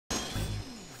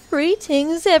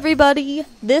Greetings, everybody.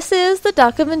 This is the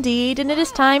Duck of Indeed, and it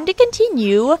is time to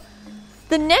continue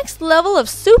the next level of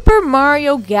Super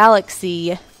Mario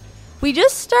Galaxy. We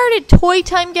just started Toy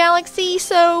Time Galaxy,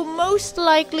 so most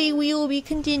likely we will be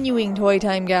continuing Toy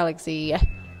Time Galaxy.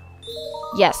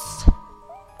 Yes.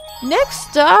 Next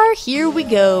star, here we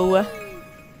go.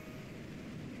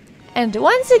 And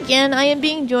once again, I am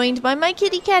being joined by my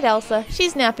kitty cat Elsa.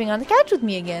 She's napping on the couch with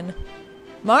me again.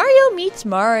 Mario meets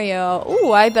Mario.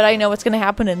 Ooh, I bet I know what's going to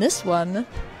happen in this one.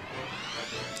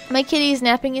 My kitty is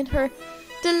napping in her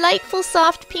delightful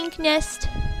soft pink nest.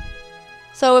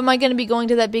 So am I going to be going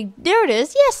to that big... There it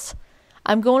is, yes!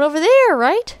 I'm going over there,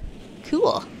 right?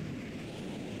 Cool.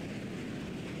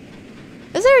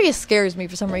 This area scares me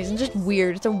for some reason. Just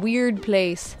weird. It's a weird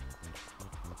place.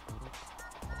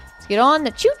 Let's get on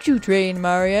the choo-choo train,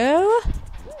 Mario.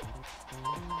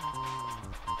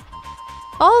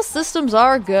 All systems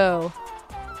are go.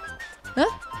 Huh?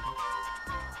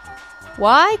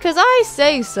 Why? 'Cause I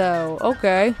say so.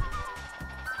 Okay.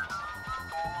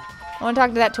 I want to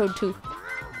talk to that toad too.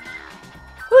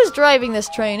 Who's driving this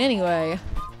train anyway?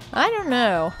 I don't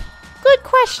know. Good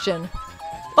question.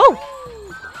 Oh!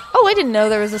 Oh, I didn't know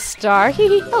there was a star. Hee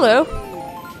hee. Hello.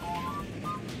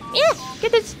 Yeah,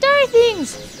 get the star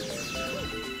things.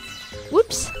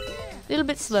 Whoops. A little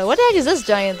bit slow. What the heck is this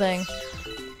giant thing?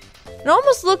 It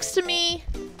almost looks to me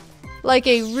like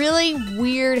a really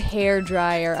weird hair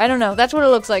dryer. I don't know. That's what it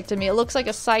looks like to me. It looks like a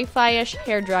sci-fi-ish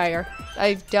hair dryer.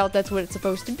 I doubt that's what it's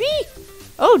supposed to be.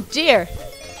 Oh dear.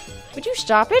 Would you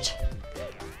stop it?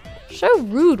 So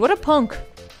rude. What a punk.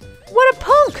 What a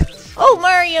punk! Oh,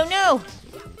 Mario, no!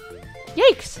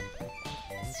 Yikes.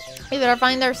 We better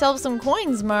find ourselves some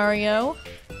coins, Mario.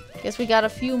 Guess we got a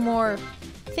few more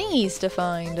thingies to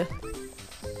find.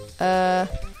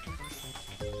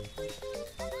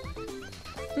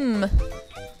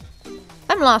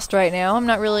 I'm lost right now. I'm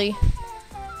not really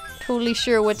totally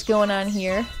sure what's going on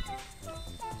here.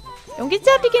 Don't get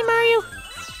zapped again, Mario!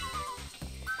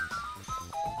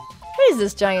 What is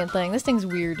this giant thing? This thing's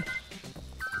weird.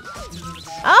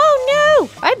 Oh no!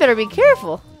 I better be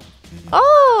careful.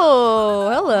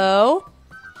 Oh, hello.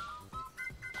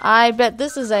 I bet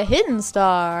this is a hidden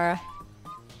star.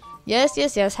 Yes,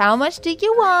 yes, yes. How much do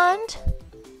you want?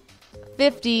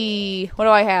 50. What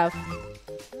do I have?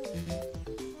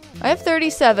 I have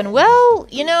 37. Well,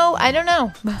 you know, I don't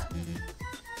know.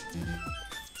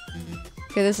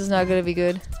 Okay, this is not gonna be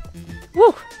good.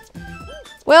 Woo!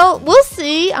 Well, we'll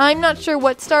see. I'm not sure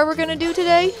what star we're gonna do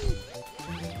today.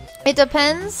 It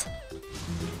depends.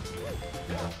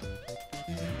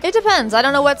 It depends. I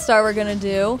don't know what star we're gonna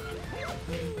do.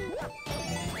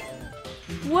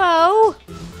 Whoa!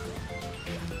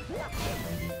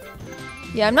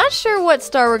 Yeah, I'm not sure what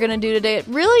star we're gonna do today. It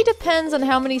really depends on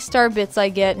how many star bits I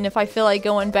get and if I feel like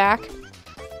going back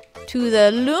to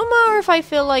the Luma or if I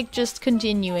feel like just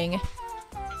continuing.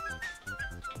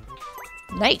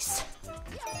 Nice.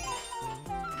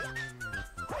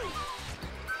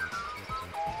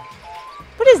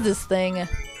 What is this thing?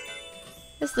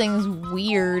 This thing's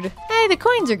weird. Hey, the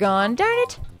coins are gone. Darn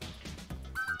it.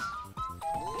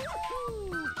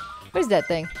 Where's that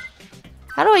thing?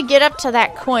 How do I get up to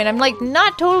that coin? I'm like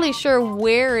not totally sure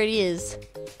where it is.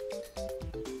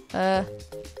 I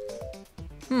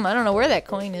don't know where that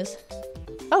coin is.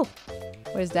 Oh,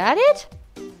 was that it?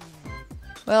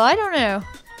 Well, I don't know.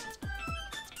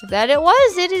 If that it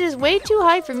was, it is way too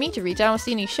high for me to reach. I don't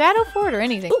see any shadow for it or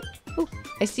anything. Ooh,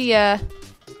 I see, I'm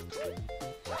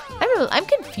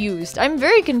confused. I'm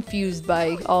very confused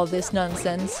by all this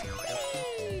nonsense.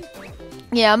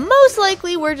 Yeah, most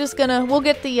likely we'll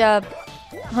get the,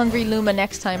 Hungry Luma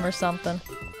next time or something.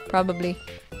 Probably.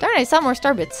 Darn, I saw more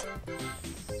star bits.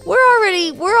 We're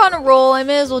on a roll. I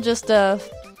may as well just,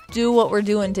 do what we're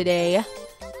doing today.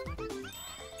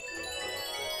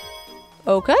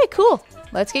 Okay, cool.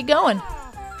 Let's get going.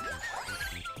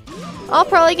 I'll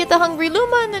probably get the Hungry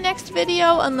Luma in the next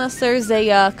video unless there's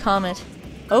a, comet.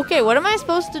 Okay, what am I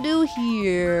supposed to do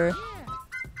here?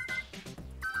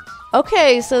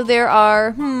 Okay, so there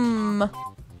are,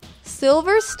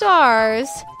 silver stars.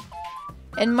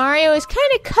 And Mario is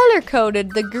kind of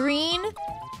color-coded. The green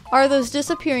are those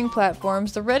disappearing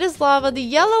platforms. The red is lava. The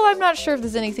yellow, I'm not sure if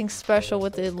there's anything special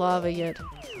with the lava yet.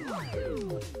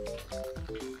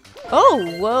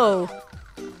 Oh, whoa.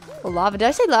 The lava, did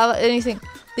I say lava? Anything.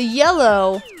 The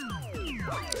yellow.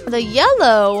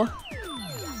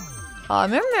 I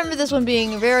remember this one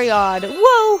being very odd.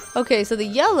 Whoa! Okay, so the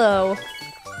yellow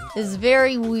is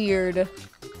very weird.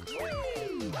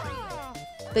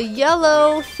 The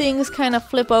yellow things kind of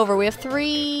flip over. We have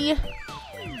 3.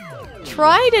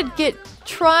 Try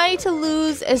try to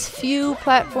lose as few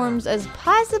platforms as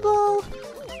possible.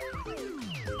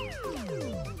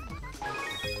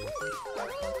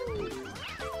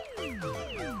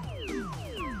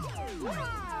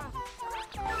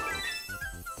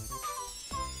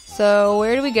 So,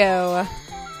 where do we go?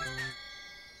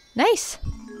 Nice.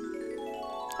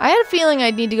 I had a feeling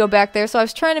I'd need to go back there, so I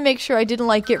was trying to make sure I didn't,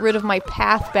 like, get rid of my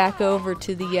path back over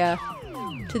to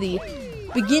the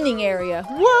beginning area.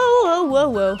 Whoa, whoa, whoa,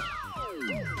 whoa.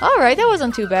 Alright, that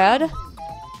wasn't too bad.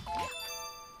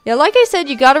 Yeah, like I said,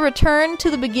 you gotta return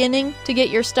to the beginning to get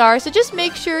your star, so just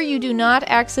make sure you do not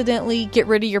accidentally get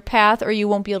rid of your path or you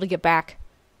won't be able to get back.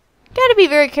 Gotta be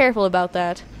very careful about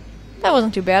that. That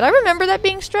wasn't too bad. I remember that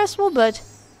being stressful, but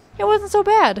it wasn't so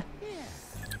bad.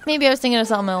 Maybe I was thinking of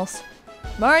something else.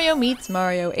 Mario meets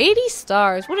Mario. 80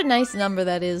 stars. What a nice number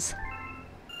that is.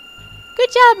 Good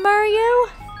job, Mario.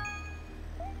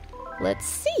 Let's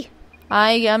see.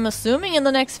 I am assuming in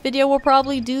the next video we'll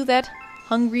probably do that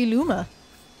Hungry Luma.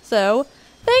 So,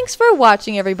 thanks for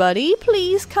watching, everybody.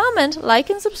 Please comment, like,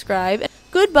 and subscribe.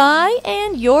 Goodbye,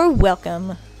 and you're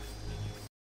welcome.